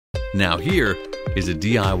Now here is a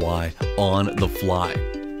DIY on the fly.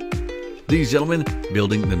 These gentlemen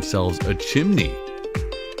building themselves a chimney.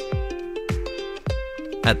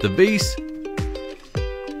 At the base,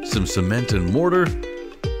 some cement and mortar,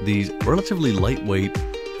 these relatively lightweight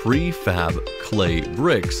prefab clay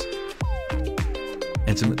bricks,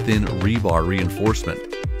 and some thin rebar reinforcement.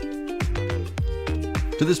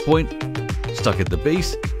 To this point, stuck at the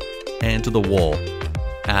base and to the wall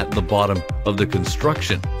at the bottom of the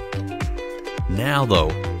construction. Now though,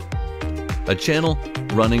 a channel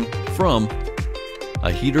running from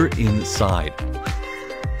a heater inside.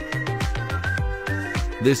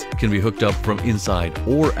 This can be hooked up from inside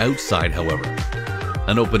or outside, however.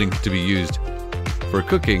 An opening to be used for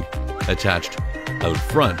cooking attached out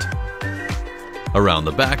front. Around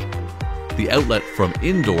the back, the outlet from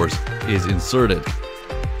indoors is inserted.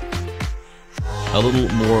 A little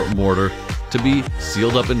more mortar to be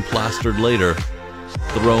sealed up and plastered later,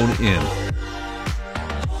 thrown in.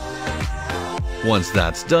 Once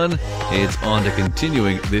that's done, it's on to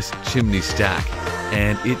continuing this chimney stack,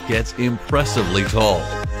 and it gets impressively tall.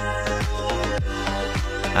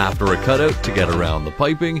 After a cutout to get around the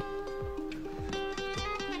piping,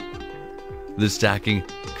 the stacking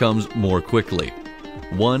comes more quickly,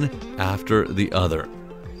 one after the other.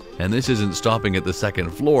 And this isn't stopping at the second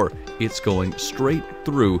floor, it's going straight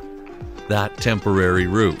through that temporary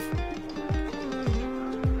roof.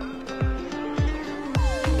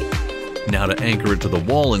 Now to anchor it to the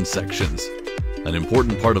wall in sections, an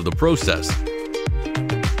important part of the process.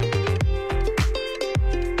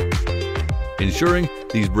 Ensuring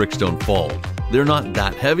these bricks don't fall. They're not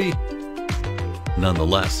that heavy.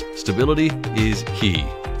 Nonetheless, stability is key.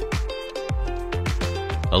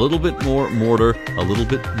 A little bit more mortar, a little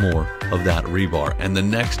bit more of that rebar, and the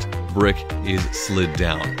next brick is slid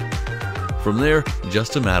down. From there,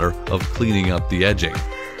 just a matter of cleaning up the edging.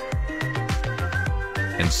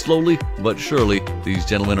 And slowly but surely, these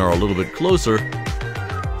gentlemen are a little bit closer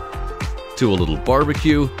to a little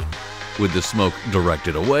barbecue with the smoke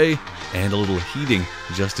directed away and a little heating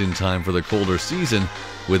just in time for the colder season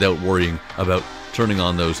without worrying about turning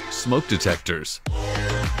on those smoke detectors.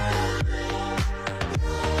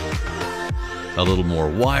 A little more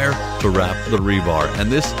wire to wrap the rebar,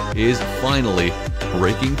 and this is finally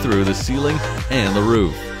breaking through the ceiling and the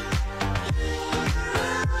roof.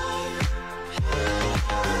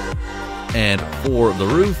 And for the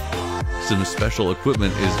roof, some special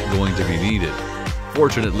equipment is going to be needed.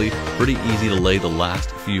 Fortunately, pretty easy to lay the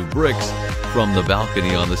last few bricks from the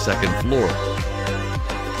balcony on the second floor.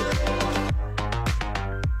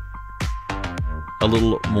 A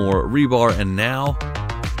little more rebar, and now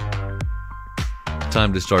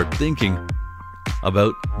time to start thinking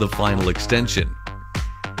about the final extension.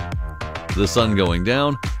 The sun going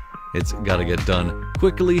down, it's got to get done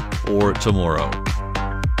quickly or tomorrow.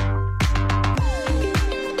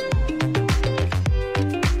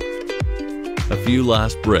 A few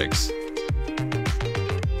last bricks,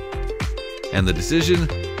 and the decision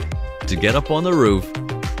to get up on the roof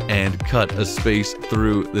and cut a space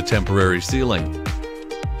through the temporary ceiling.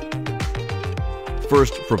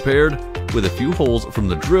 First prepared with a few holes from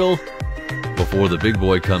the drill before the big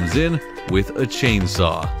boy comes in with a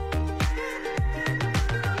chainsaw.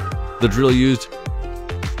 The drill used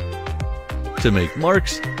to make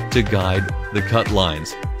marks to guide the cut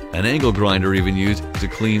lines. An angle grinder even used to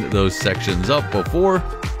clean those sections up before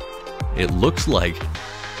it looks like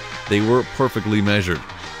they were perfectly measured.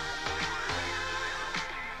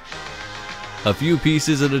 A few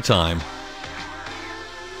pieces at a time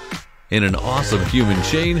in an awesome human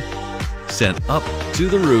chain, sent up to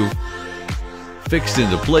the roof, fixed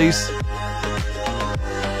into place,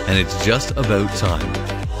 and it's just about time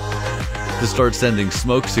to start sending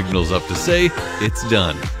smoke signals up to say it's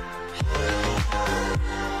done.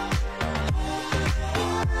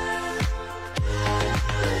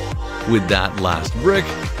 With that last brick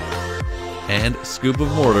and scoop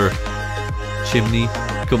of mortar, chimney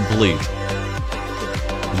complete.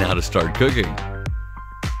 Now to start cooking.